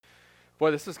Boy,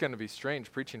 this is going to be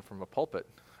strange preaching from a pulpit.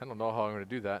 I don't know how I'm going to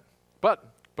do that. But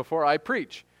before I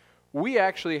preach, we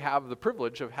actually have the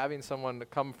privilege of having someone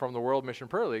come from the World Mission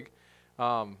Prayer League.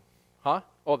 Oh,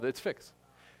 it's fixed.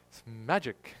 It's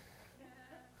magic.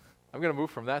 I'm going to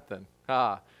move from that then.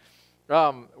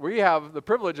 We have the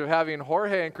privilege of having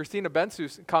Jorge and Christina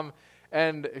Bensus come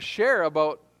and share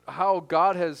about how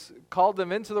God has called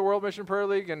them into the World Mission Prayer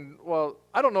League. And, well,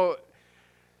 I don't know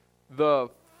the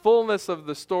fullness of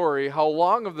the story, how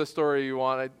long of the story you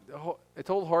want. I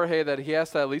told Jorge that he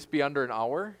has to at least be under an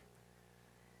hour.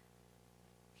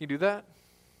 Can you do that?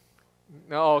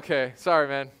 No, okay. Sorry,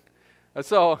 man.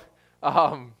 But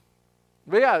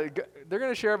yeah, they're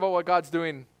going to share about what God's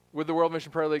doing with the World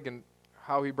Mission Prayer League and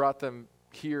how he brought them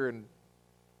here and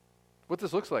what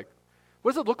this looks like.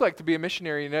 What does it look like to be a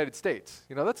missionary in the United States?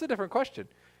 You know, that's a different question.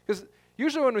 Because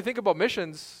usually when we think about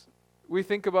missions, we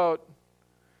think about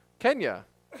Kenya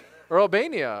or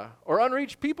Albania or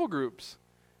unreached people groups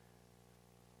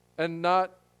and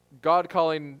not God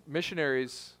calling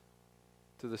missionaries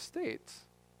to the States.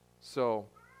 So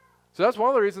that's one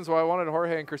of the reasons why I wanted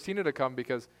Jorge and Christina to come,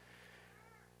 because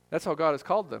that's how God has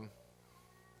called them.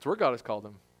 That's where God has called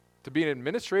them, to be an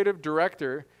administrative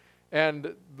director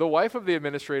and the wife of the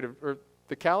administrative, or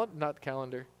the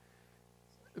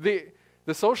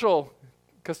the social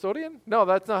custodian? No,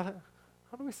 that's not.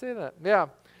 How do we say that? Yeah.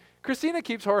 Christina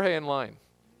keeps Jorge in line.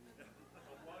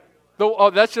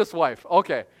 That's just wife.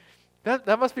 Okay.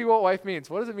 That must be what wife means.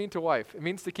 What does it mean to wife? It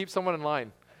means to keep someone in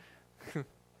line.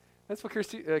 That's what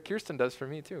Kirsten does for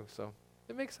me too, so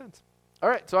it makes sense. All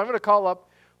right, so I'm going to call up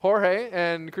Jorge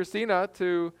and Christina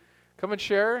to come and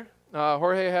share.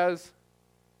 Jorge has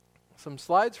some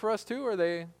slides for us too. Are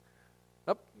they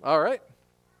up? All right.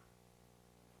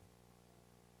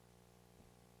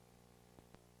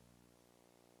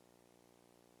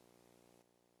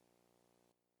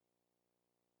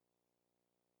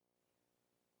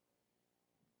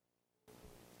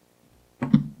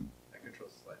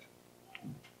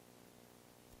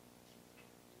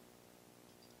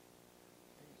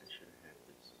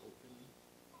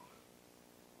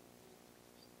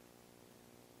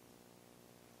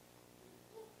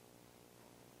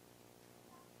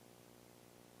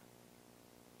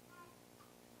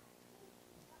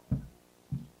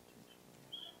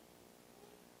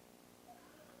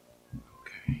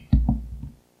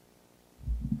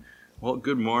 Well,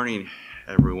 good morning,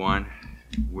 everyone.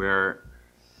 We're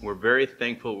very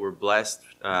thankful. We're blessed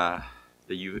that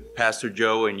you, Pastor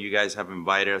Joe, and you guys have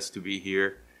invited us to be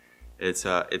here. It's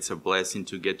a blessing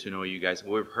to get to know you guys.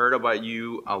 We've heard about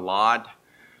you a lot.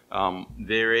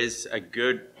 There is a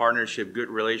good partnership, good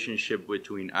relationship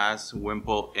between us,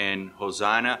 WMPL, and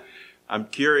Hosanna. I'm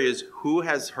curious, who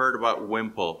has heard about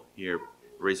WMPL here?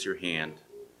 Raise your hand.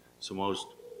 So most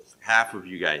half of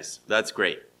you guys. That's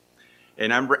great.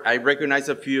 And I recognize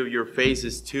a few of your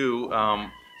faces too.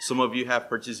 Some of you have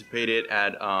participated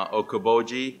at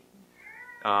Okoboji,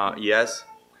 yes.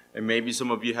 And maybe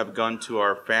some of you have gone to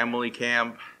our family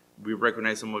camp. We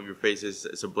recognize some of your faces.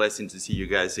 It's a blessing to see you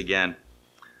guys again.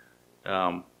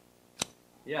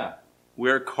 Yeah,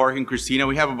 we're Jorge and Christina.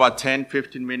 We have about 10,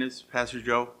 15 minutes, Pastor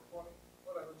Joe.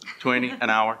 20,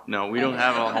 an hour? No, we don't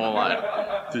have a whole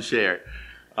lot to share.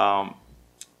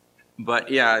 But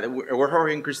yeah, we're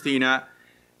Jorge and Christina.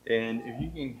 And if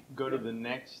you can go to the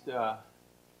next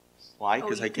slide,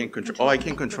 because I can't control. I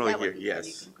can control it here.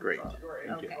 Yes, great.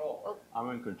 Thank you. I'm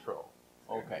in control.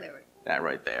 Okay, that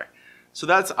right there. So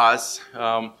that's us.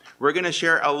 We're going to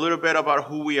share a little bit about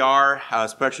who we are.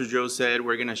 As Pastor Joe said,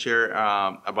 we're going to share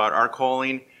about our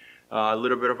calling, a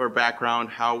little bit of our background,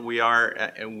 how we are,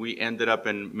 and we ended up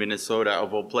in Minnesota,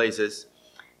 of all places,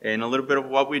 and a little bit of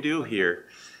what we do here.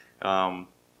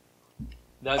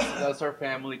 That's our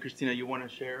family. Christina, you want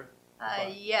to share?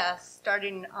 Yes,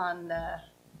 starting on the,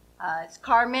 it's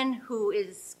Carmen, who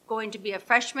is going to be a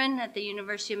freshman at the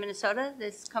University of Minnesota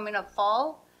this coming up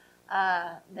fall.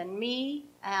 Then me,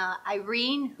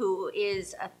 Irene, who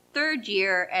is a third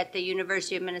year at the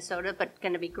University of Minnesota, but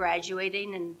going to be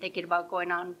graduating and thinking about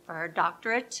going on for her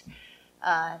doctorate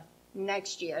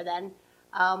next year then.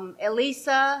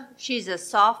 Elisa, she's a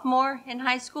sophomore in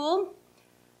high school.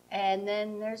 And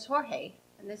then there's Jorge.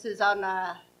 And this is on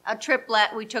a trip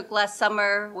we took last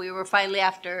summer. We were finally,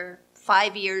 after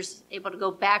 5 years, able to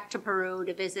go back to Peru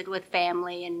to visit with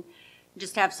family and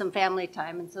just have some family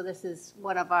time. And so this is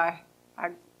one of our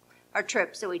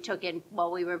trips that we took in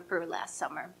while we were in Peru last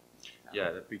summer. So.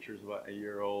 Yeah, the picture's about a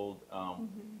year old.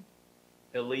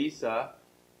 Elisa,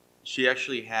 she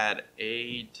actually had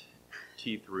 8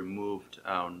 teeth removed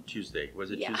on Tuesday. Was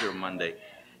it Tuesday or Monday?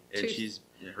 And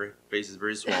her face is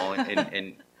very swollen.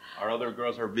 And our other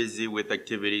girls are busy with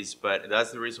activities, but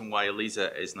that's the reason why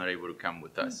Elisa is not able to come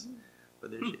with us.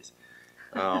 But there she is.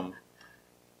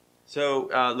 So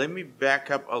let me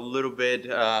back up a little bit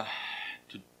to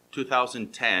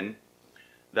 2010.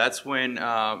 That's when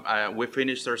we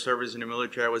finished our service in the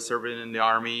military. I was serving in the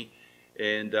Army,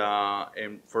 and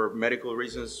for medical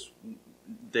reasons,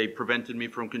 they prevented me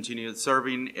from continuing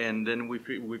serving. And then we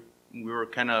were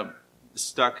kind of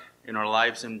stuck in our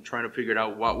lives and trying to figure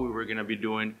out what we were going to be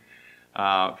doing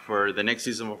for the next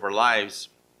season of our lives.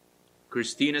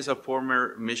 Christine is a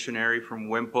former missionary from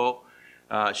WMPL.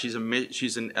 She's a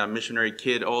missionary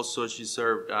kid also. She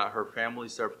served, her family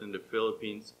served in the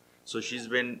Philippines. So she's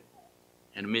been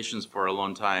in missions for a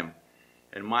long time.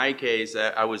 In my case,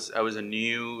 I was a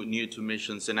new to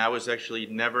missions, and I was actually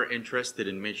never interested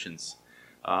in missions.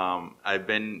 I've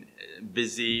been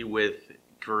busy with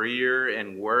career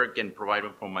and work and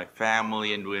providing for my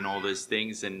family and doing all these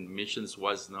things, and missions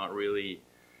was not really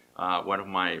one of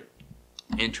my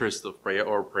interests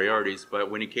or priorities. But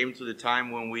when it came to the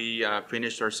time when we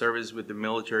finished our service with the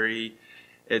military,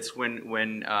 it's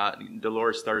when the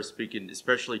Lord started speaking,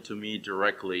 especially to me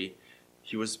directly.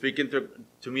 He was speaking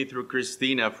to me through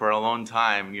Christina for a long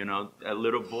time. You know, a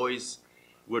little voice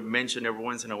would mention every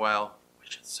once in a while, we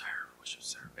should serve.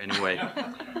 Anyway,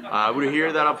 I would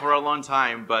hear that for a long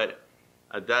time, but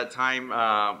at that time,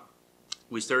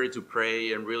 we started to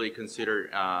pray and really consider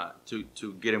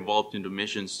to get involved into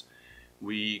missions.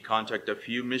 We contacted a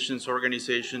few missions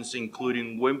organizations,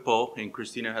 including WMPL, and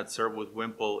Christina had served with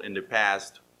WMPL in the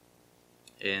past.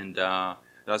 And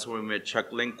that's when we met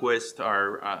Chuck Lindquist,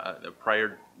 our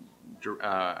prior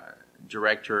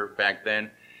director back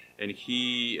then. And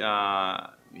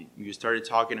we started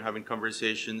talking, having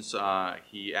conversations.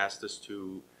 He asked us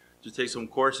to take some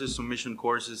courses, some mission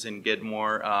courses, and get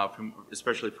more,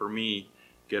 especially for me,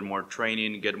 get more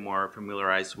training, get more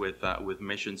familiarized with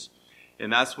missions.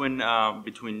 And that's when,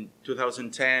 between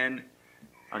 2010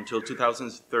 until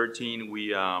 2013,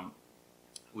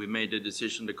 we made the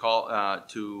decision to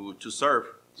to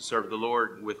serve the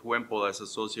Lord with WMPL as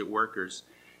associate workers.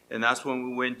 And that's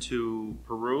when we went to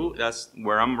Peru. That's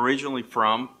where I'm originally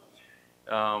from.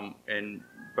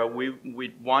 But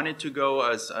we wanted to go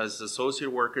as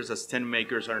associate workers, as tent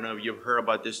makers. I don't know if you've heard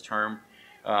about this term.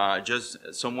 Just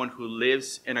someone who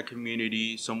lives in a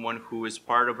community, someone who is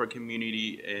part of a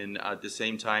community, and at the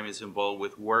same time is involved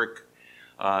with work,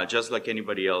 just like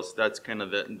anybody else. That's kind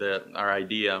of our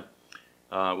idea.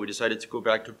 We decided to go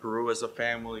back to Peru as a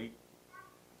family,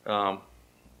 and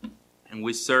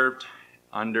we served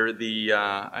under the.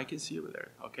 I can see over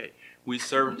there. Okay, we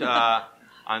served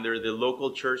under the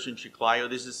local church in Chiclayo.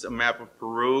 This is a map of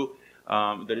Peru.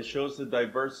 That shows the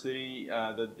diversity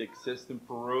that exists in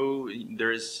Peru.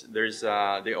 There's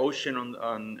the ocean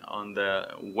on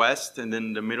the west, and then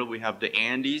in the middle we have the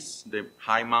Andes, the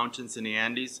high mountains in the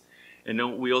Andes, and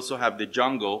then we also have the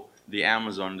jungle, the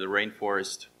Amazon, the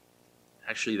rainforest.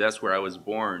 Actually, that's where I was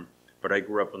born, but I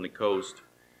grew up on the coast,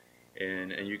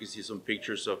 and you can see some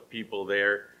pictures of people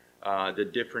there.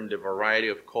 The variety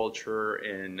of culture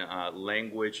and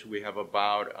language. We have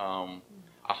about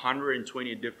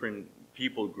 120 different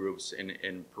people groups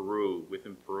in Peru,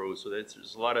 within Peru. So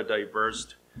there's a lot of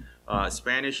diverse.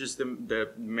 Spanish is the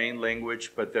main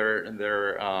language, but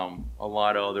there are a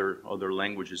lot of other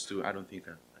languages too. I don't think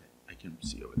I can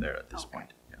see over there at this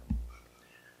point.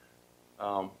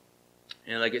 Yeah.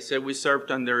 And like I said, we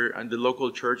served under the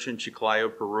local church in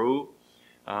Chiclayo, Peru.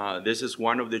 This is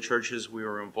one of the churches we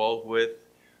were involved with.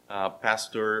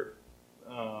 Pastor.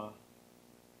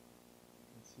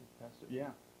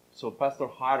 So Pastor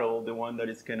Huddle, the one that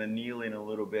is kind of kneeling a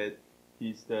little bit,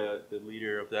 he's the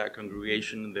leader of that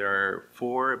congregation. There are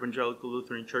 4 evangelical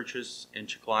Lutheran churches in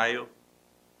Chiclayo.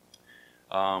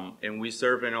 And we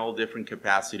serve in all different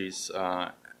capacities.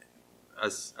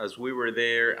 As we were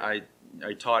there,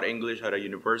 I taught English at a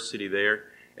university there,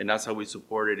 and that's how we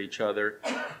supported each other.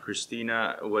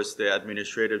 Christina was the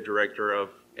administrative director of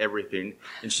everything,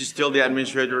 and she's still the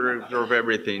administrator of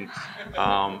everything.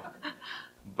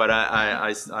 But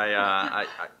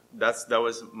that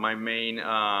was my main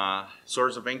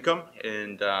source of income,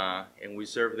 and we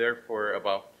served there for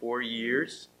about 4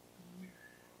 years.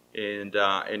 And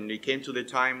it came to the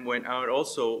time when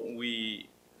also we,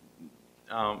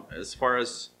 as far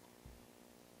as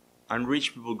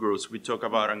unreached people groups, we talk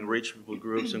about unreached people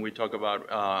groups, and we talk about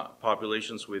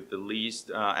populations with the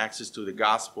least access to the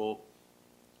gospel.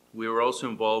 We were also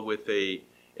involved with a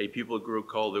people group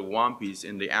called the Wampis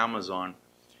in the Amazon.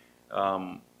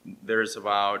 There's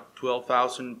about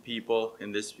 12,000 people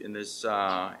in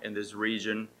this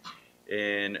region,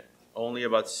 and only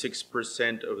about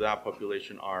 6% of that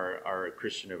population are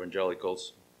Christian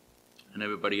evangelicals, and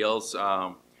everybody else,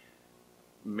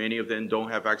 many of them don't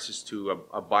have access to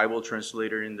a Bible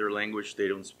translator in their language. They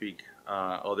don't speak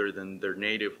other than their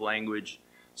native language.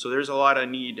 So there's a lot of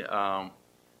need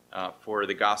for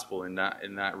the gospel in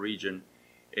that region,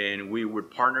 and we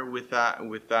would partner with that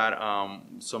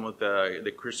some of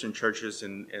the Christian churches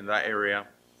in that area,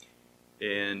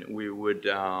 and we would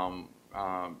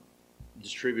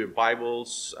distribute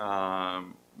Bibles,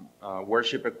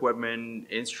 worship equipment,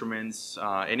 instruments,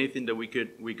 anything that we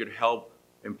could help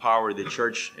empower the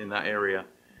church in that area.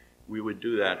 We would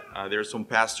do that. There are some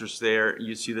pastors there.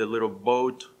 You see the little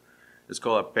boat. It's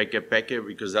called a peke peke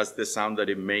because that's the sound that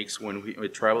it makes when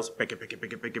it travels. Peke peke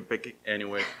peke peke peke.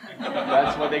 Anyway,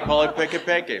 that's what they call it, peke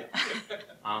peke.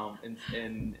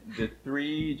 And the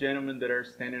three gentlemen that are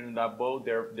standing in that boat,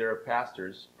 they're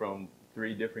pastors from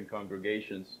 3 different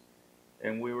congregations.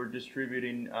 And we were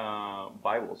distributing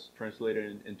Bibles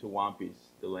translated into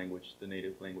Wampis, the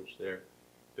native language there.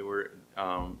 They were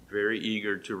very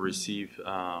eager to receive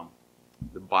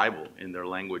the Bible in their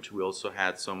language. We also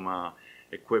had some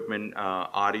equipment,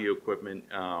 audio equipment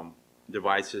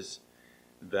devices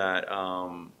that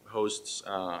hosts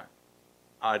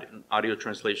audio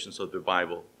translations of the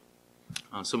Bible.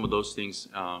 Some of those things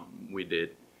we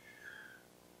did.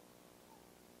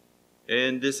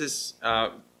 And this is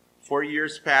 4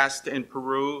 years passed in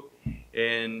Peru,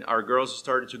 and our girls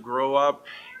started to grow up,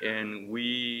 and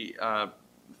we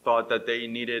thought that they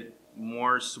needed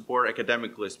more support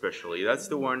academically, especially. That's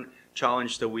the one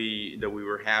challenge that we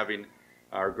were having.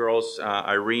 Our girls,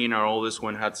 Irene, our oldest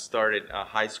one, had started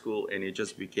high school, and it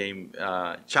just became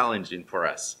challenging for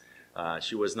us.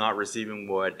 She was not receiving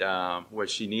what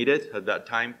she needed at that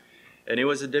time, and it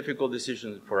was a difficult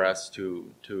decision for us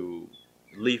to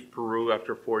leave Peru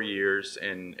after 4 years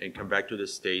and come back to the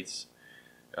States.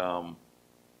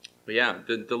 But yeah,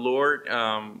 the Lord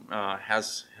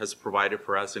has provided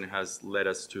for us and has led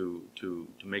us to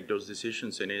make those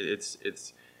decisions. And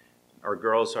it's our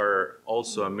girls are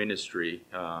also a ministry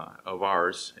of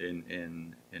ours,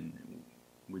 and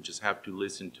we just have to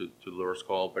listen to the Lord's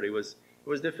call. But it was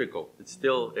difficult.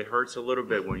 It hurts a little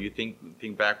bit when you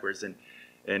think backwards and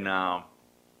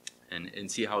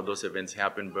see how those events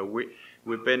happen. But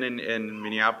we've been in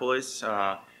Minneapolis.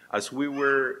 As we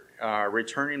were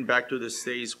returning back to the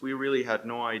States, we really had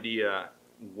no idea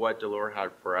what the Lord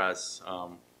had for us.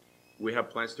 We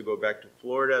had plans to go back to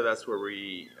Florida. That's where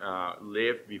we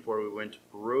lived before we went to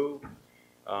Peru.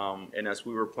 And as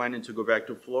we were planning to go back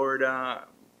to Florida,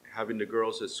 having the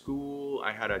girls at school,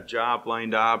 I had a job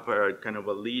lined up, kind of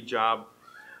a lead job.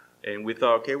 And we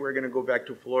thought, okay, we're going to go back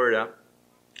to Florida.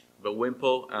 But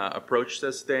WMPL approached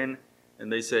us then,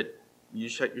 and they said, you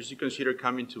should consider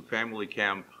coming to family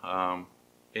camp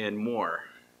and more.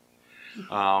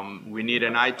 We need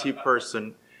an IT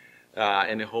person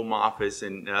in the home office,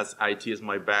 and that's IT is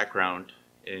my background.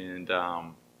 And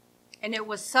it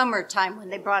was summertime when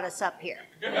they brought us up here.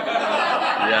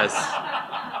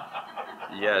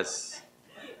 Yes.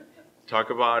 Talk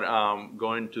about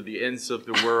going to the ends of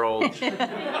the world.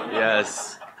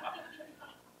 Yes.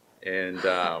 And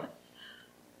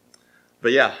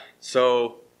but yeah,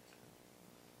 so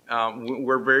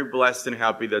we're very blessed and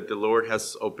happy that the Lord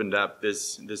has opened up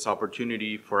this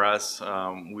opportunity for us.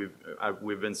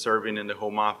 We've been serving in the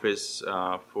home office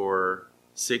for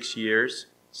 6 years,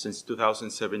 since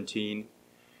 2017.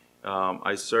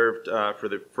 I served for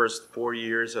the first 4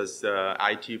 years as the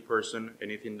IT person.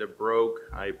 Anything that broke,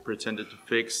 I pretended to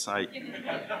fix. I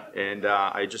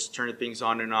just turned things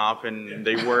on and off, and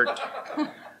they worked.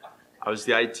 I was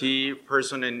the IT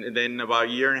person, and then about a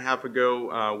year and a half ago,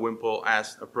 WMPL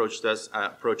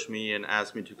approached me and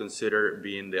asked me to consider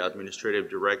being the administrative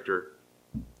director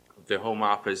of the home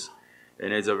office.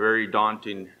 And it's a very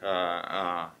daunting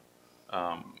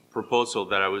proposal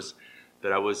that I was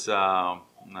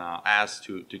asked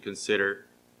to consider.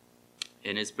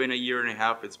 And it's been a year and a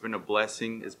half. It's been a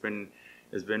blessing. It's been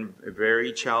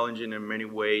very challenging in many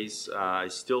ways. I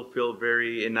still feel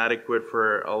very inadequate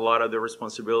for a lot of the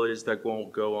responsibilities that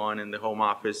go on in the home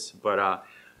office. But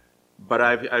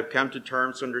I've come to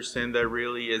terms to understand that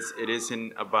really it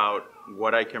isn't about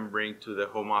what I can bring to the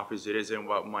home office. It isn't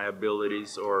about my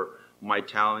abilities or my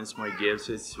talents, my gifts.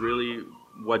 It's really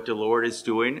what the Lord is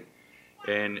doing.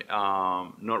 And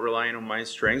not relying on my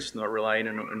strengths, not relying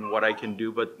on what I can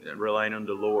do, but relying on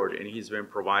the Lord. And He's been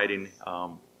providing.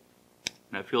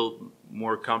 And I feel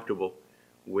more comfortable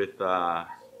with the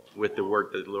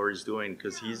work that the Lord is doing,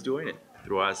 because He's doing it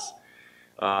through us.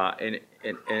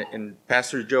 And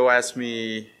Pastor Joe asked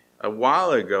me a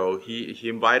while ago. He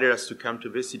invited us to come to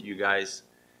visit you guys,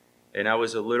 And I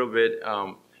was a little bit,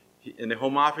 in the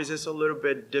home office, it's a little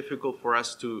bit difficult for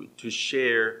us to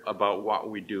share about what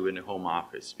we do in the home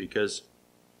office, because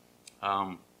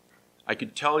I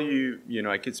could tell you,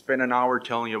 I could spend an hour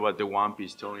telling you about the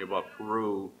Wampis, telling you about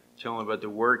Peru, telling you about the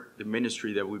work, the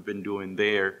ministry that we've been doing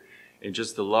there, and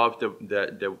just the love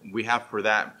that we have for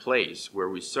that place where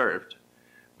we served.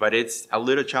 But it's a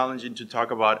little challenging to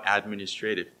talk about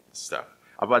administrative stuff,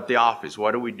 about the office.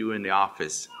 What do we do in the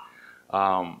office?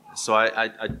 So I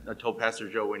told Pastor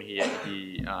Joe when he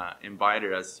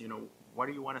invited us, what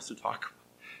do you want us to talk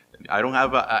about? I don't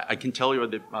have I can tell you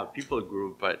about the people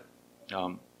group, but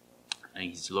and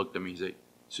he looked at me and he said,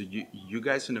 so you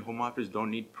guys in the home office don't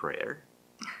need prayer?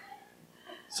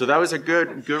 So that was a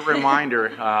good reminder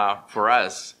for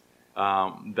us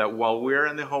that while we're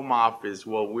in the home office,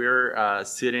 while we're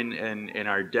sitting in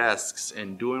our desks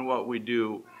and doing what we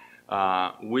do,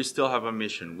 we still have a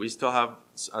mission. We still have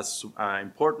an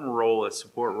important role, a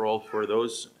support role for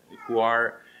those who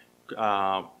are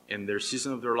in their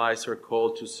season of their lives are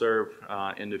called to serve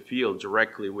in the field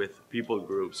directly with people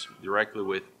groups, directly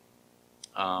with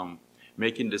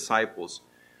making disciples.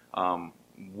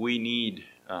 We need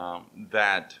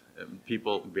that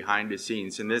people behind the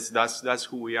scenes, and that's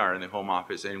who we are in the home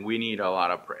office, and we need a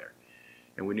lot of prayer.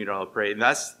 And we need all to pray. And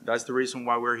that's the reason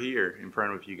why we're here in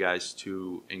front of you guys,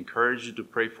 to encourage you to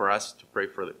pray for us, to pray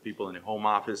for the people in the home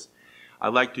office.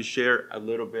 I'd like to share a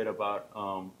little bit about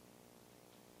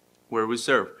where we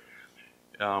serve.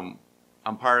 I'm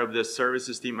part of the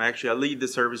services team. Actually, I lead the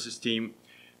services team,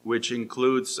 which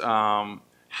includes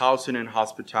housing and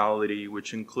hospitality,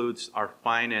 which includes our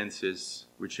finances,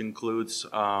 which includes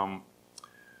what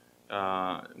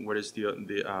is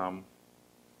the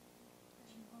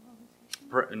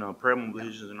prayer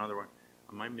mobilization is another one.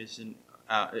 Am I missing?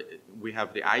 We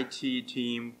have the IT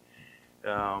team,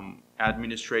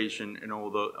 administration, and all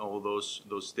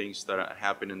those things that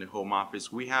happen in the home office.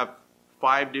 We have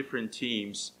 5 different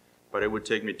teams, but it would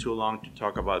take me too long to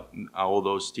talk about all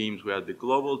those teams. We have the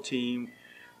global team,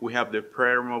 we have the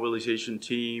prayer mobilization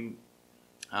team,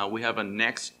 we have a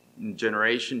next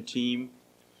generation team,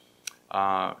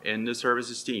 and the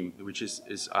services team, which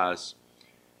is us.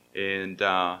 And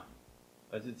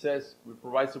as it says, we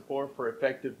provide support for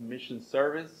effective mission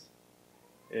service,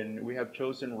 and we have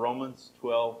chosen Romans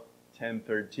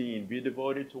 12:10-13. Be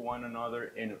devoted to one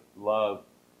another in love.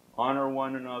 Honor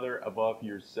one another above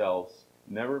yourselves.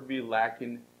 Never be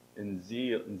lacking in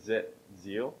zeal.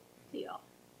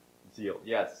 Zeal,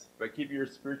 yes. But keep your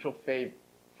spiritual faith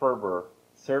fervor,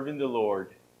 serving the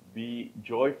Lord. Be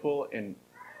joyful in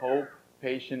hope,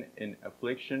 patient in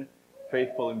affliction,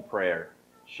 faithful in prayer.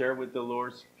 Share with the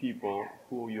Lord's people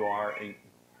who are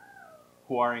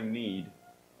in need.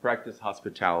 Practice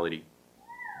hospitality.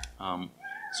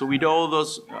 So we do all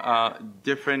those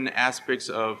different aspects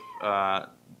of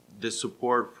the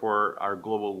support for our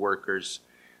global workers.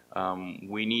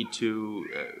 We need to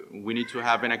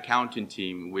have an accounting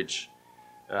team which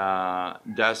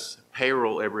does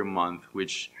payroll every month,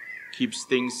 which keeps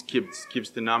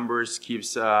the numbers,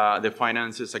 keeps the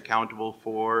finances accountable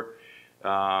for.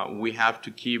 We have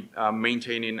to keep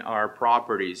maintaining our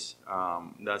properties.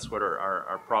 That's what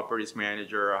our properties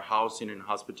manager, our housing and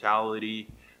hospitality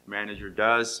manager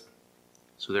does.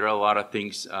 So there are a lot of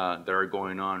things that are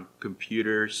going on.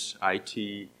 Computers,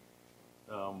 IT.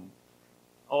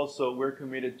 Also, we're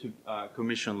committed to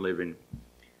commission living.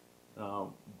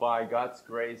 By God's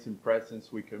grace and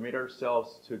presence, we commit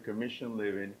ourselves to commission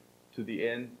living to the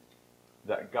end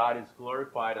that God is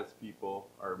glorified as people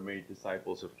are made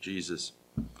disciples of Jesus.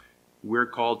 We're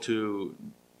called to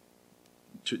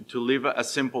live a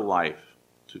simple life,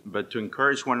 but to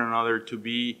encourage one another, to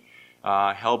be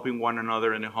helping one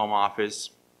another in the home office.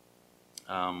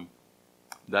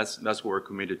 That's what we're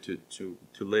committed to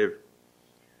live.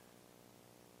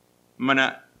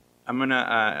 I'm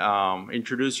gonna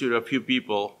introduce you to a few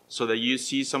people so that you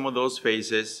see some of those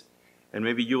faces, and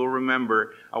maybe you will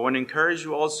remember. I want to encourage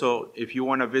you also, if you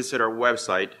want to visit our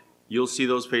website, you'll see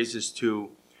those faces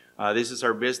too. This is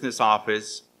our business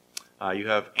office. You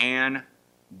have Ann,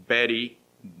 Betty,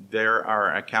 they're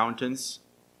our accountants.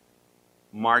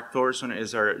 Mark Thorson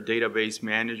is our database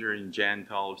manager, and Jan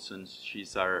Tollefson,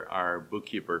 she's our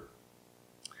bookkeeper.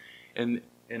 And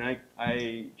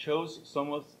I chose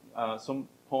some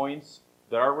points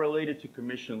that are related to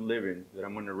commission living that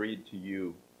I'm going to read to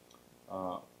you.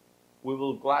 We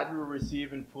will gladly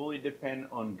receive and fully depend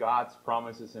on God's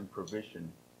promises and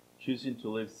provision, choosing to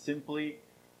live simply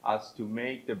as to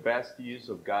make the best use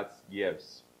of God's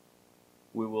gifts.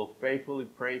 We will faithfully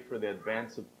pray for the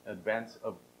advance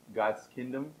of God's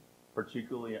kingdom,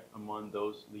 particularly among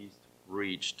those least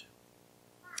reached.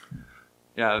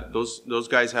 yeah, those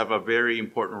guys have a very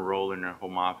important role in our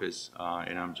home office,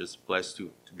 and I'm just blessed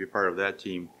to be part of that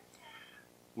team.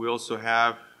 We also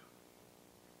have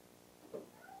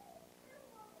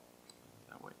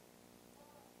that way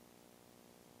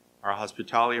our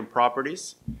hospitality and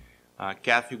properties.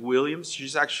 Kathy Williams,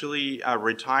 she's actually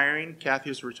retiring. Kathy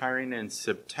is retiring in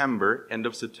September, end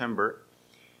of September,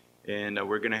 and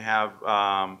we're going to have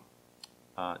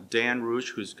Dan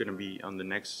Rouge, who's going to be on the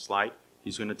next slide.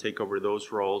 He's going to take over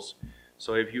those roles.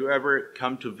 So if you ever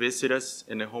come to visit us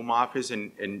in the home office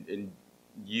and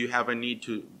you have a need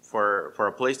for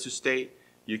a place to stay,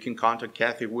 you can contact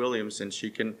Kathy Williams, and she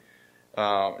can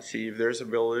see if there's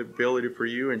availability for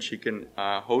you, and she can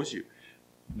host you.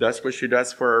 That's what she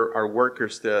does for our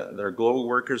workers, their global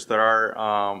workers that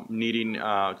are needing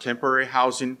temporary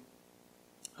housing,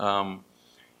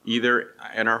 either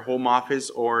in our home office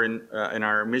or in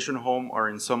our mission home or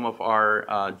in some of our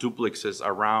duplexes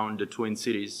around the Twin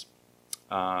Cities.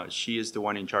 She is the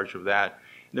one in charge of that.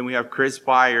 And then we have Chris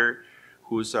Byer,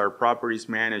 who's our properties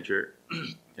manager,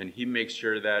 and he makes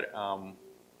sure that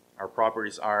our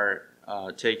properties are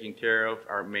taken care of,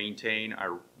 are maintained,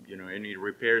 are any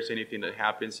repairs, anything that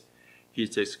happens, he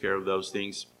takes care of those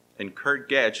things. And Kurt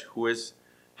Getch, who is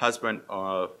husband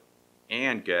of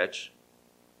Ann Getch,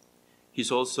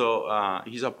 he's also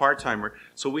he's a part-timer.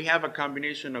 So we have a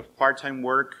combination of part-time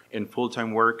work and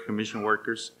full-time work, commission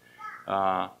workers.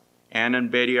 Ann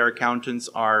and Betty, our accountants,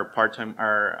 are part-time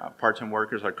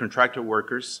workers, are contracted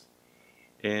workers.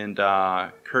 And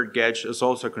Kurt Getch is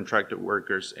also contracted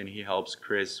workers, and he helps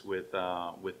Chris with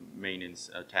maintenance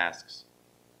tasks.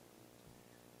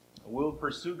 We'll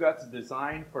pursue God's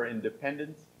design for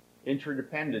interdependency,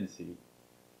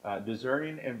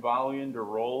 discerning and valuing the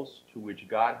roles to which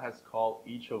God has called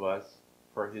each of us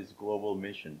for His global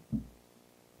mission.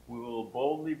 We will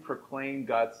boldly proclaim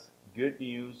God's good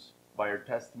news by our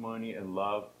testimony and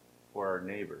love for our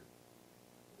neighbor.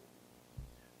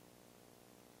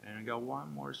 And I got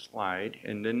one more slide,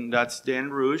 and then that's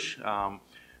Dan Rouge.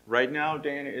 Right now,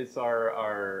 Dan is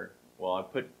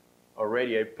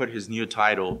I put his new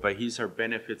title, but he's our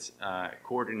benefits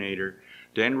coordinator.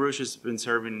 Dan Rouge has been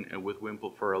serving with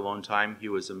WMPL for a long time. He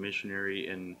was a missionary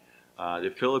in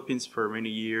the Philippines for many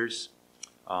years,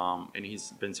 and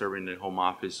he's been serving in the home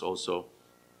office also.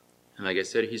 And like I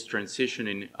said, he's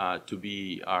transitioning to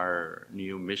be our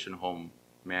new mission home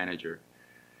manager.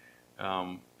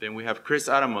 Then we have Chris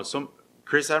Adamo.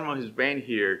 Chris Adamo has been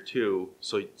here too,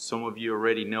 so some of you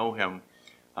already know him.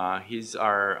 He's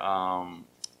our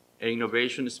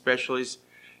innovation specialist.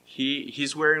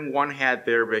 He's wearing one hat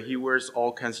there, but he wears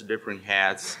all kinds of different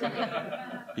hats.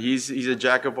 He's a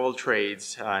jack of all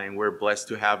trades, and we're blessed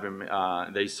to have him.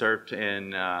 They served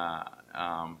in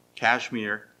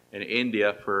Kashmir in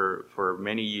India for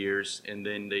many years, and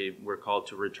then they were called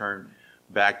to return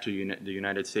back to the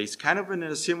United States, kind of in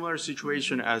a similar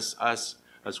situation as us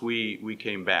as we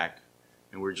came back,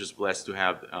 and we're just blessed to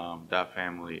have that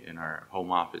family in our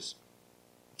home office.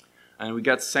 And we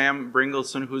got Sam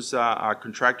Bringleson, who's a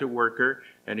contracted worker,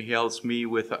 and he helps me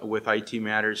with IT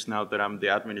matters. Now that I'm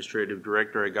the administrative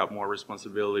director, I got more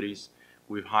responsibilities.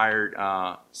 We've hired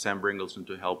Sam Bringleson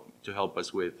to help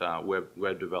us with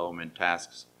web development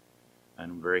tasks,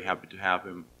 and I'm very happy to have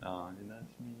him. And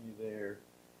that's me there.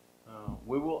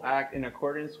 We will act in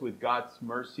accordance with God's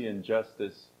mercy and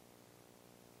justice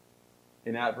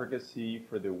in advocacy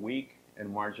for the weak and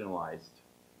marginalized.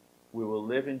 We will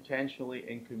live intentionally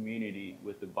in community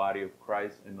with the body of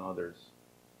Christ and others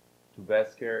to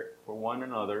best care for one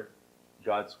another,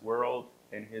 God's world,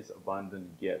 and His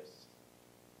abundant gifts.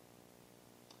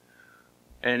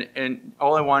 And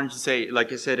all I wanted to say,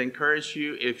 like I said, encourage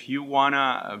you, if you want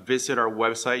to visit our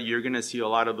website, you're going to see a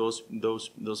lot of those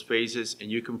faces,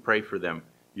 and you can pray for them.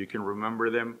 You can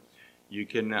remember them. You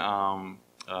can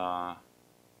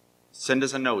send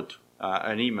us a note,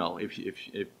 an email, if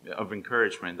of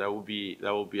encouragement. That will be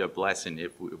a blessing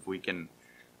if we can,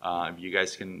 if you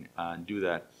guys can do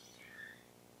that.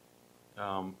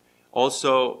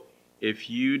 Also,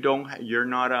 if you don't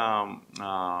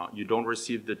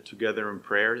receive the Together in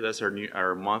Prayer, that's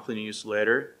our monthly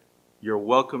newsletter, you're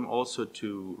welcome also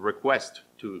to request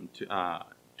to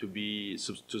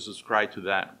subscribe to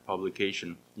that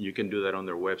publication. You can do that on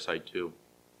their website too.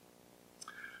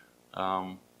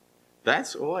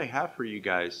 That's all I have for you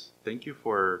guys. Thank you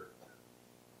for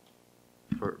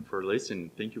listening.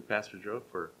 Thank you, Pastor Joe,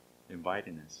 for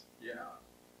inviting us. Yeah.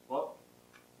 Well,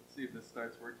 let's see if this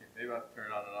starts working. Maybe I'll have to turn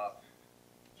it on and off.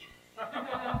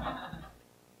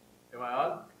 Am I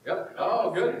on? Yep. Oh,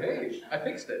 good. Hey, I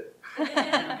fixed it. I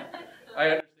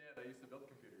understand. I used to build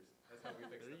computers. That's how we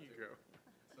fixed it. There you go.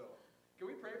 So, can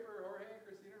we pray for Jorge?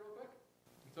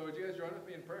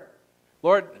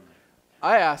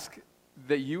 ask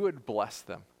that you would bless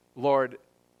them. Lord,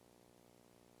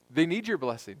 they need your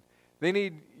blessing. They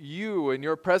need you and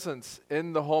your presence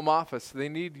in the home office. They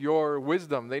need your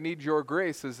wisdom. They need your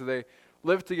grace as they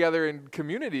live together in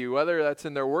community, whether that's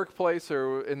in their workplace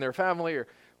or in their family. Or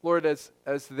Lord, as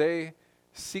they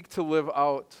seek to live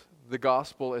out the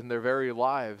gospel in their very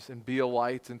lives and be a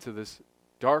light into this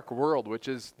dark world, which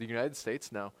is the United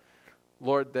States now,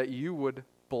 Lord, that you would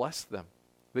bless them,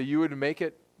 that you would make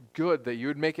it good, that you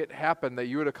would make it happen, that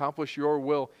you would accomplish your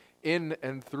will in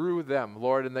and through them,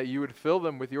 Lord, and that you would fill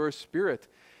them with your Spirit,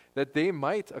 that they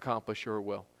might accomplish your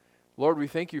will. Lord, we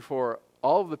thank you for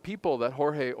all of the people that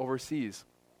Jorge oversees.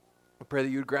 I pray that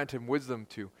you would grant him wisdom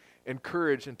to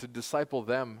encourage and to disciple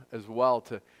them as well,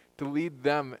 to lead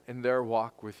them in their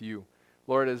walk with you.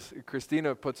 Lord, as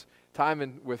Christina puts time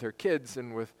in with her kids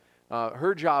and with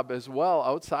her job as well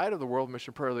outside of the World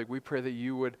Mission Prayer League, we pray that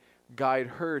you would guide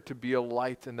her to be a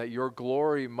light and that your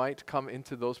glory might come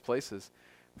into those places.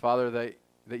 Father,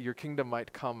 that your kingdom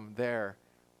might come there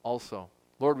also.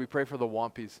 Lord, we pray for the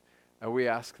Wampies, and we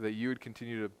ask that you would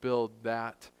continue to build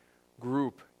that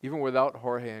group, even without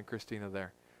Jorge and Christina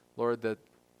there. Lord, that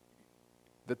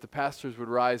the pastors would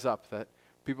rise up, that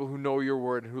people who know your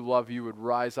word and who love you would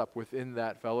rise up within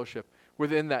that fellowship,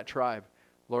 within that tribe.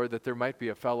 Lord, that there might be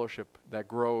a fellowship that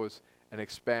grows and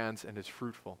expands and is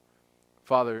fruitful.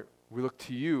 Father, we look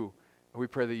to you, and we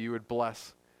pray that you would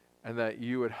bless and that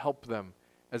you would help them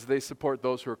as they support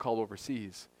those who are called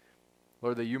overseas.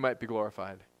 Lord, that you might be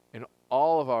glorified in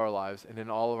all of our lives and in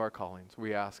all of our callings.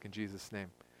 We ask in Jesus' name.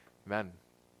 Amen.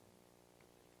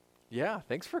 Yeah,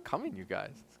 thanks for coming, you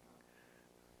guys.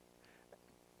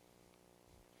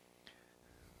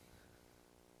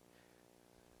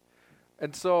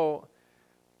 And so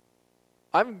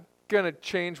I'm going to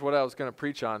change what I was going to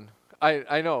preach on.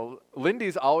 I know,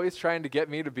 Lindy's always trying to get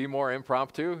me to be more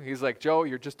impromptu. He's like, Joe,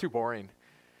 you're just too boring.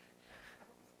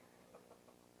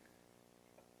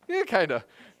 Yeah, kind of.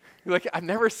 Like, I've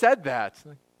never said that.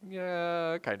 Like,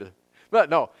 yeah, kind of. But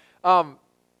no.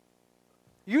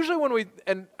 Usually when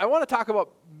and I want to talk about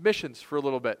missions for a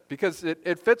little bit because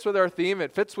it fits with our theme.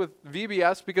 It fits with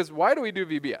VBS because why do we do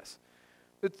VBS?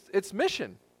 It's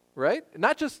mission, right?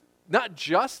 Not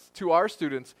just to our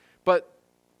students, but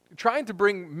trying to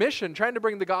bring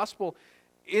the gospel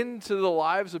into the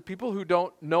lives of people who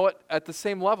don't know it at the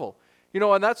same level.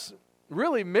 And that's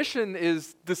really, mission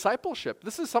is discipleship.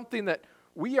 This is something that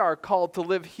we are called to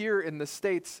live here in the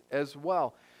States as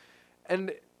well.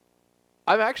 And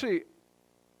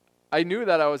I knew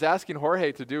that I was asking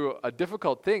Jorge to do a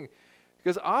difficult thing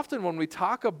because often when we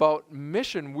talk about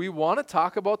mission, we want to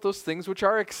talk about those things which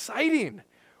are exciting.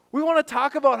 We want to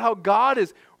talk about how God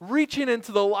is reaching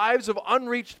into the lives of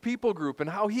unreached people group and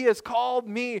how he has called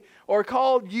me or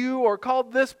called you or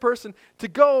called this person to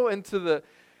go into the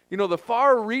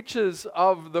far reaches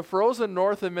of the frozen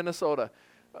north in Minnesota.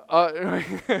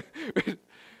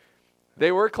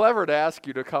 They were clever to ask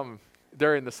you to come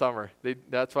during the summer.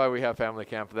 That's why we have family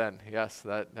camp then. Yes,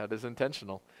 that is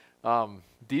intentional.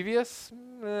 Devious?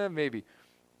 Maybe.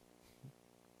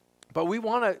 But we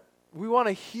want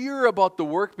to hear about the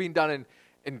work being done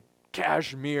in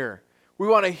Kashmir. We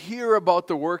want to hear about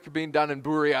the work being done in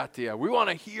Buryatia. We want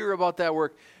to hear about that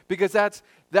work because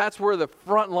that's where the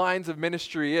front lines of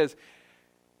ministry is.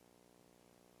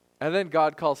 And then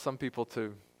God calls some people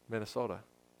to Minnesota.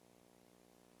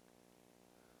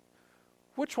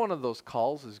 Which one of those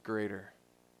calls is greater?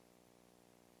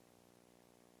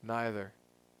 Neither.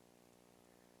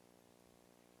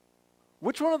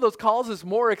 Which one of those calls is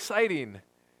more exciting?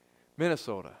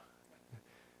 Minnesota.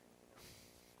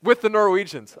 With the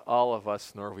Norwegians. All of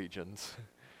us Norwegians.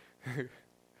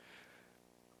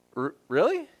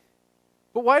 Really?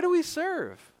 But why do we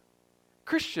serve?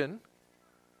 Christian,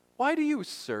 why do you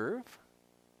serve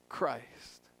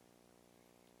Christ?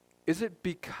 Is it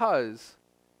because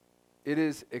it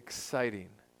is exciting?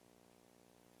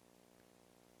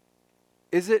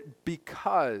 Is it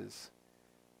because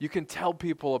you can tell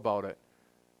people about it?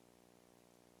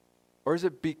 Or is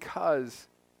it because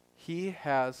he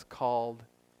has called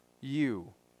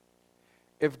you?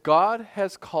 If God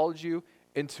has called you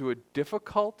into a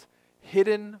difficult,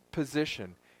 hidden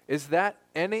position, is that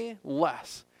any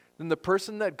less than the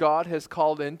person that God has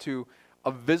called into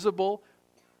a visible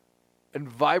and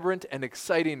vibrant and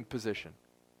exciting position?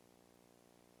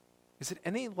 Is it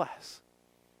any less?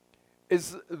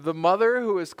 Is the mother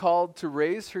who is called to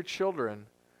raise her children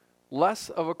less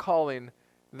of a calling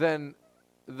than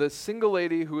the single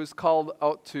lady who is called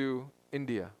out to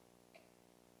India?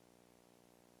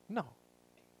 No.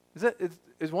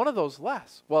 Is one of those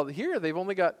less? Well, here they've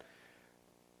only got,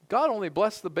 God only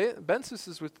blessed the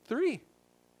Bensises with 3.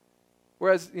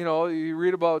 Whereas, you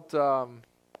read about, now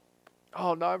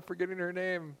I'm forgetting her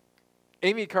name.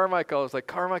 Amy Carmichael. It's like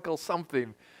Carmichael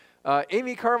something.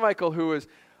 Amy Carmichael, who is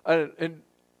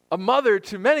a mother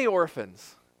to many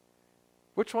orphans.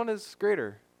 Which one is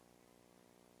greater?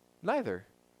 Neither.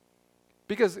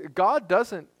 Because God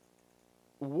doesn't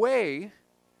weigh,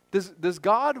 does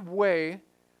God weigh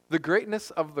the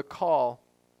greatness of the call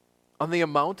on the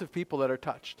amount of people that are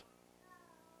touched?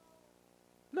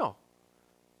 No.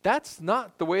 That's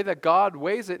not the way that God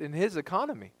weighs it in his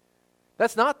economy.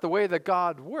 That's not the way that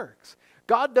God works.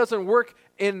 God doesn't work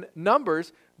in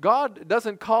numbers. God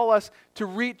doesn't call us to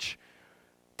reach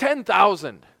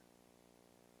 10,000.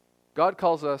 God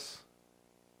calls us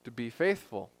to be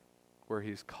faithful where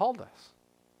he's called us.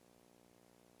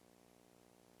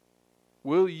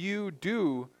 Will you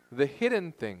do the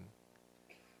hidden thing?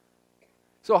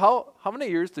 So how many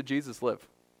years did Jesus live?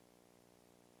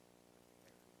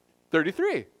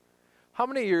 33. How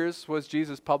many years was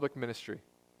Jesus' public ministry?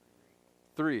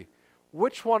 3.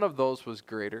 Which one of those was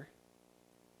greater?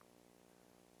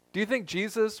 Do you think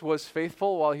Jesus was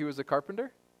faithful while he was a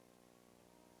carpenter?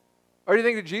 Or do you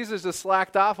think that Jesus just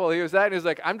slacked off while he was that and he's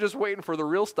like, I'm just waiting for the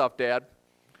real stuff, Dad?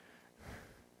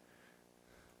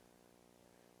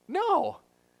 No.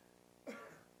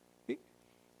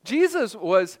 Jesus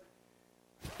was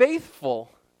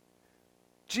faithful.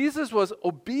 Jesus was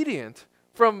obedient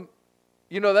from,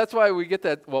 that's why we get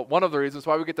that, one of the reasons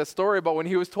why we get that story about when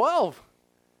he was 12.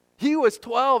 He was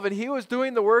 12 and he was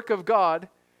doing the work of God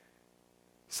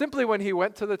simply when he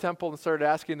went to the temple and started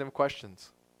asking them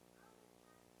questions.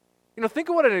 Think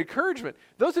of what an encouragement.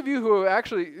 Those of you who have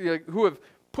actually, who have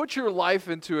put your life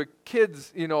into a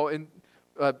kid's,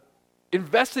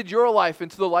 invested your life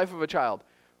into the life of a child,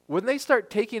 when they start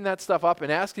taking that stuff up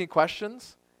and asking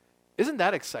questions, isn't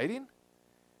that exciting?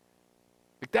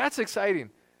 That's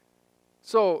exciting.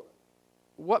 So,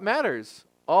 what matters?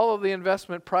 All of the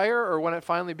investment prior or when it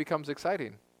finally becomes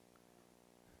exciting?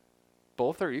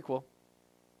 Both are equal,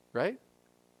 right?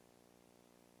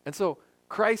 And so,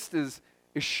 Christ is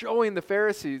showing the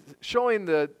Pharisees, showing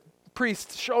the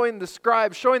priests, showing the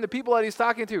scribes, showing the people that he's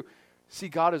talking to, see,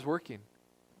 God is working.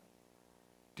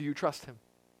 Do you trust him?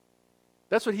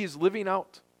 That's what he's living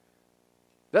out.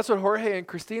 That's what Jorge and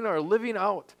Christina are living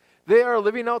out. They are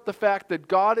living out the fact that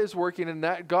God is working and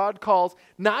that God calls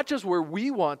not just where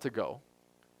we want to go,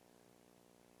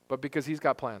 but because he's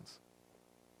got plans.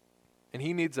 And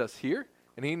he needs us here,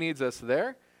 and he needs us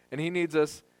there, and he needs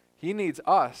us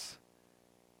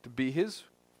to be his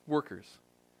workers.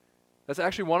 That's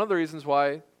actually one of the reasons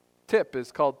why TIP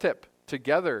is called TIP,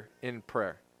 Together in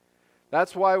Prayer.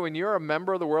 That's why when you're a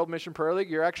member of the World Mission Prayer League,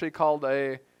 you're actually called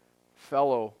a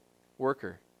fellow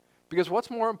worker. Because what's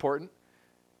more important?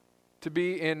 To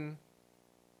be in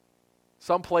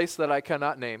some place that I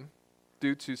cannot name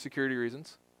due to security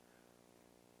reasons,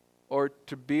 or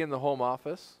to be in the home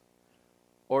office,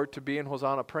 or to be in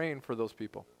Hosanna praying for those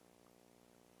people.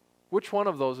 Which one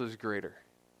of those is greater?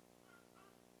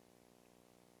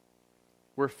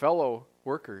 We're fellow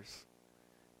workers.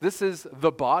 This is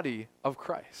the body of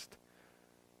Christ.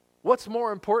 What's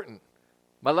more important,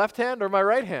 my left hand or my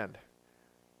right hand?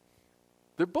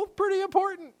 They're both pretty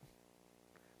important,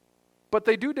 but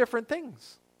they do different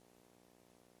things.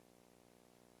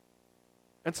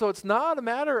 And so it's not a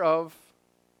matter of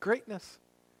greatness.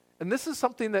 And this is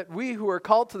something that we who are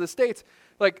called to the States,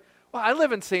 I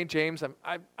live in St. James,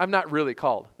 I'm not really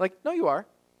called. No, you are.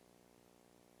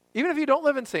 Even if you don't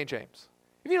live in St. James.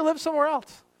 If you live somewhere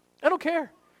else, I don't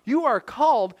care. You are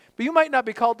called, but you might not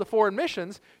be called to foreign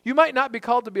missions. You might not be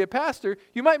called to be a pastor.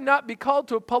 You might not be called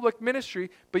to a public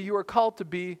ministry, but you are called to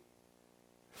be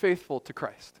faithful to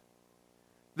Christ.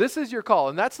 This is your call,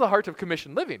 and that's the heart of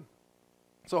commissioned living.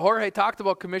 So Jorge talked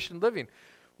about commissioned living.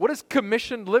 What is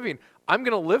commissioned living? I'm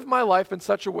going to live my life in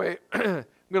such a way, I'm going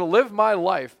to live my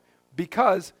life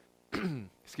because,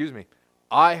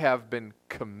 I have been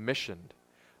commissioned.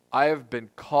 I have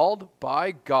been called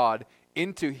by God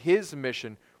into his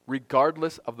mission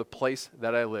regardless of the place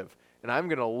that I live. And I'm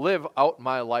going to live out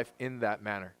my life in that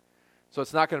manner. So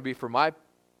it's not going to be for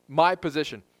my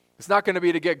position. It's not going to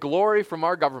be to get glory from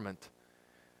our government.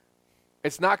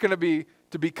 It's not going to be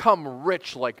to become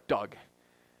rich like Doug.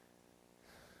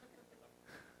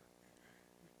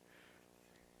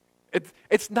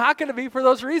 It's not going to be for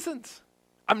those reasons.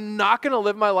 I'm not going to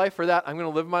live my life for that. I'm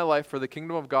going to live my life for the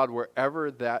kingdom of God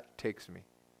wherever that takes me.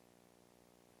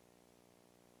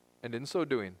 And in so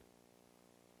doing,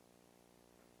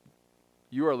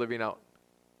 you are living out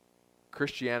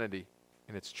Christianity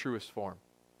in its truest form.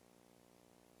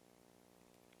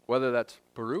 Whether that's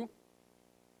Peru,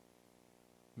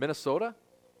 Minnesota,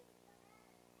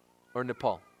 or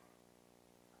Nepal?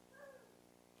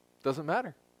 Doesn't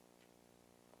matter.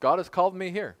 God has called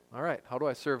me here. All right, how do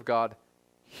I serve God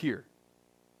here?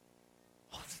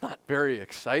 Well, it's not very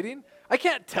exciting. I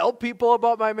can't tell people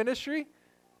about my ministry.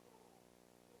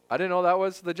 I didn't know that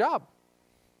was the job.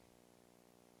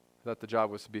 I thought the job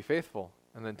was to be faithful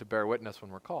and then to bear witness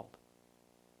when we're called.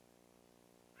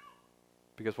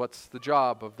 Because what's the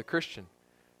job of the Christian?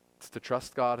 It's to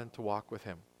trust God and to walk with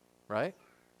Him, right?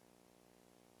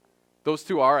 Those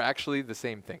two are actually the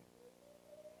same thing.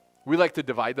 We like to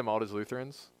divide them out as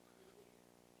Lutherans,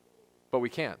 but we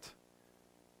can't.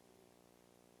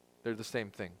 They're the same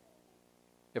thing.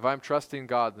 If I'm trusting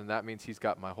God, then that means He's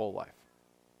got my whole life.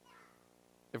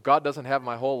 If God doesn't have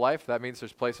my whole life, that means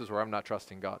there's places where I'm not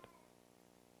trusting God.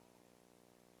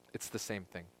 It's the same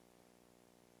thing.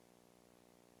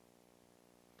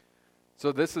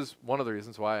 So this is one of the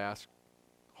reasons why I asked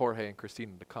Jorge and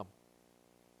Christina to come.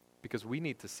 Because we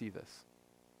need to see this.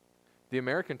 The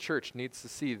American church needs to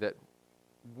see that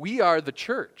we are the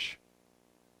church.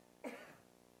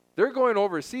 They're going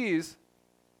overseas.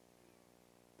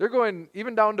 They're going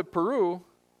even down to Peru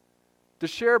to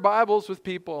share Bibles with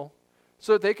people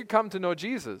so that they could come to know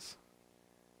Jesus.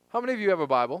 How many of you have a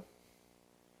Bible?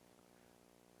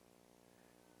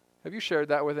 Have you shared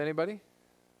that with anybody?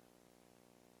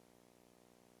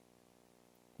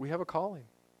 We have a calling.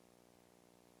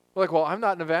 We're like, well, I'm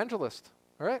not an evangelist.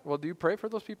 All right, well, do you pray for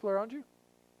those people around you?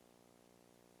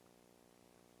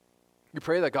 You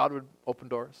pray that God would open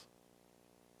doors?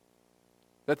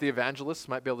 That the evangelists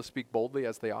might be able to speak boldly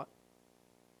as they ought?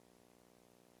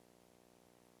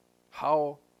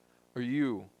 How are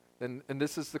you? And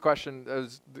this is the question,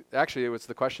 actually it was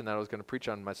the question that I was going to preach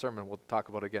on in my sermon. We'll talk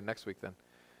about it again next week then.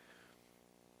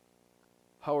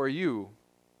 How are you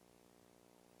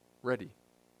ready?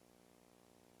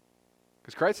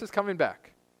 Because Christ is coming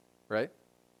back, right?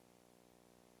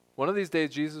 One of these days,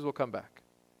 Jesus will come back.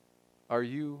 Are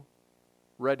you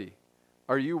ready?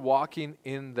 Are you walking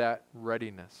in that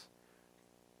readiness?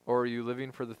 Or are you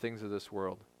living for the things of this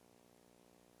world?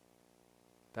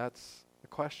 That's the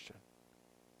question.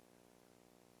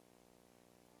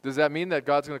 Does that mean that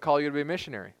God's going to call you to be a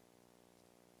missionary?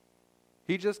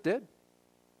 He just did.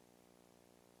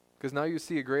 Because now you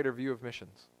see a greater view of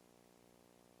missions.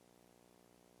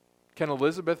 Can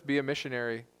Elizabeth be a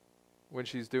missionary when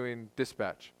she's doing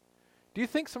dispatch? Do you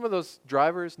think some of those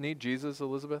drivers need Jesus,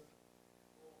 Elizabeth?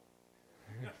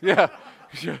 Yeah.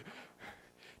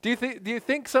 Do you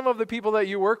think some of the people that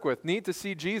you work with need to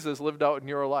see Jesus lived out in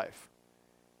your life?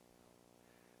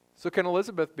 So can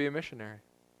Elizabeth be a missionary?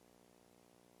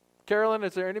 Carolyn,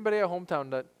 is there anybody at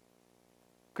Hometown that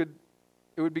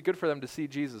it would be good for them to see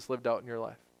Jesus lived out in your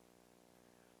life?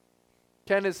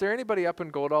 Ken, is there anybody up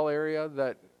in Godall area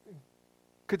that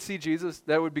could see Jesus,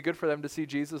 that would be good for them to see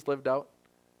Jesus lived out?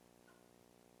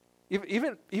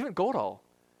 Even Godall.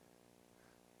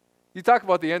 You talk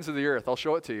about the ends of the earth, I'll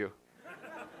show it to you.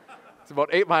 It's about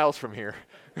 8 miles from here.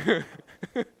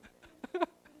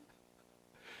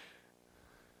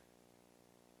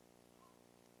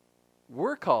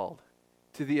 We're called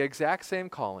to the exact same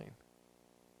calling.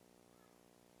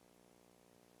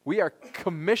 We are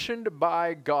commissioned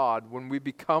by God when we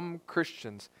become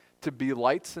Christians to be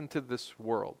lights into this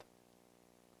world.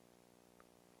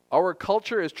 Our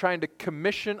culture is trying to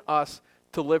commission us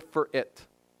to live for it.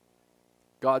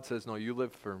 God says, no, you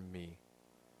live for me.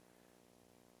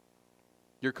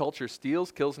 Your culture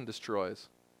steals, kills, and destroys,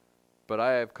 but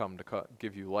I have come to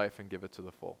give you life and give it to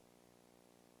the full.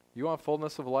 You want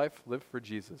fullness of life? Live for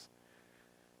Jesus.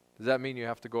 Does that mean you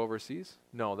have to go overseas?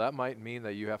 No, that might mean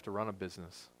that you have to run a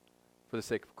business for the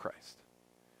sake of Christ.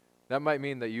 That might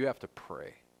mean that you have to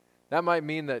pray. That might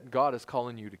mean that God is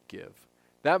calling you to give.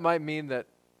 That might mean that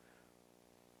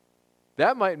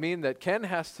Ken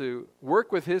has to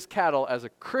work with his cattle as a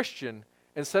Christian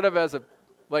instead of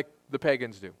like the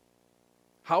pagans do.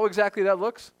 How exactly that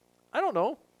looks? I don't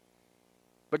know.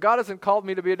 But God hasn't called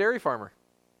me to be a dairy farmer.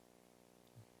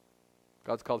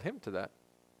 God's called him to that.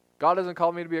 God hasn't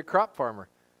called me to be a crop farmer.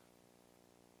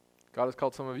 God has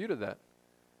called some of you to that.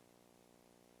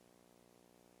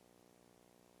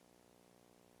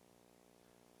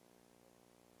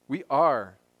 We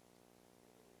are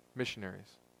missionaries.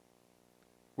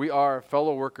 We are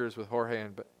fellow workers with Jorge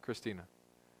and Christina.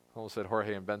 I almost said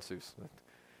Jorge and Bensus.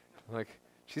 Like,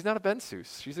 she's not a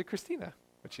Bensus. She's a Christina,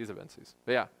 but she's a Bensus.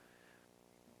 But yeah,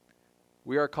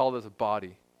 we are called as a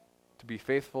body to be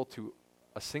faithful to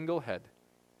a single head,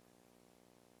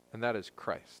 and that is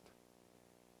Christ,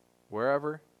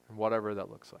 wherever and whatever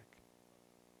that looks like.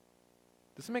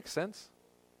 Does it make sense?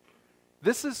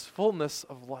 This is fullness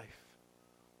of life.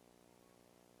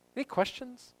 Any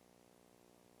questions?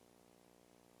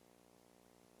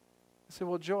 I say,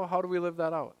 well, Joe, how do we live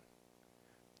that out?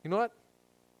 You know what?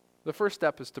 The first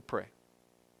step is to pray.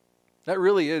 That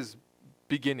really is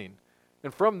beginning.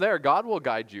 And from there, God will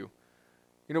guide you.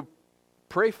 You know,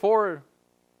 pray for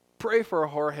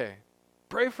Jorge.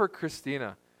 Pray for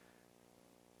Christina.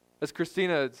 As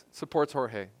Christina supports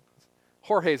Jorge.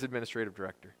 Jorge's administrative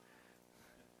director.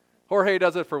 Jorge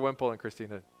does it for Wimple, and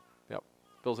Christina,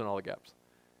 fills in all the gaps.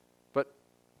 But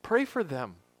pray for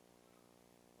them.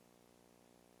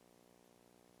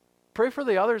 Pray for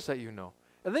the others that you know.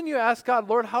 And then you ask God,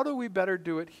 Lord, how do we better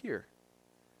do it here?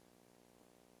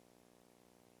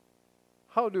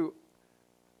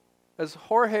 As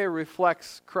Jorge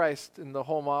reflects Christ in the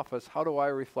home office, how do I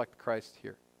reflect Christ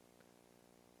here?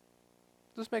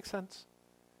 Does this make sense?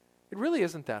 It really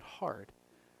isn't that hard.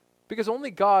 Because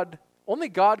only God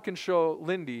can show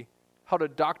Lindy how to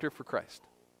doctor for Christ.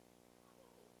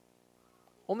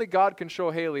 Only God can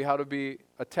show Haley how to be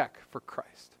a tech for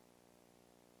Christ.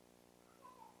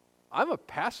 I'm a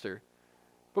pastor,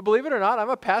 but believe it or not, I'm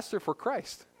a pastor for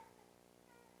Christ.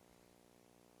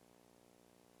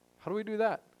 How do we do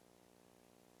that?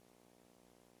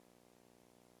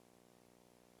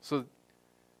 So,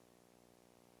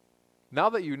 now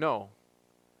that you know,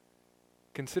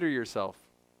 consider yourself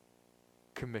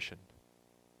commissioned.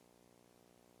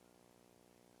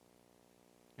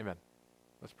 Amen.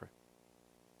 Let's pray.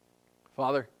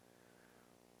 Father,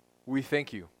 we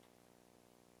thank you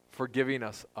for giving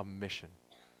us a mission,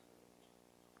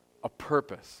 a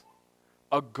purpose,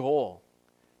 a goal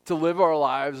to live our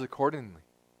lives accordingly.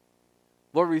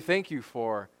 Lord, we thank you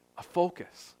for a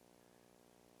focus.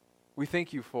 We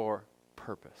thank you for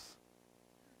purpose.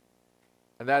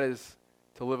 And that is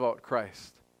to live out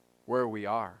Christ where we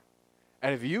are.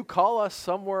 And if you call us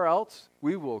somewhere else,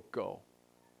 we will go.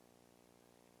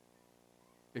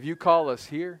 If you call us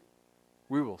here,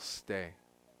 we will stay.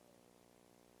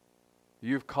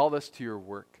 You've called us to your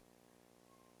work.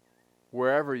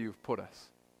 Wherever you've put us,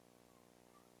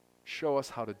 show us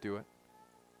how to do it.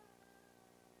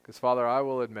 Because, Father, I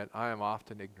will admit I am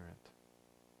often ignorant.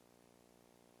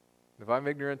 If I'm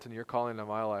ignorant in your calling on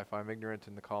my life, I'm ignorant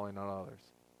in the calling on others.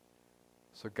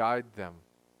 So guide them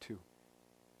too.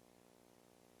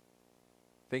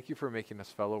 Thank you for making us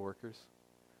fellow workers.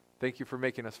 Thank you for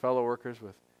making us fellow workers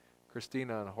with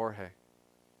Christina and Jorge.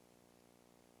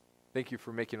 Thank you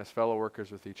for making us fellow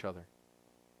workers with each other.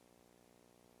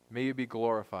 May you be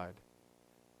glorified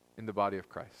in the body of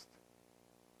Christ.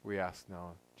 We ask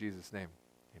now in Jesus' name.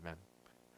 Amen.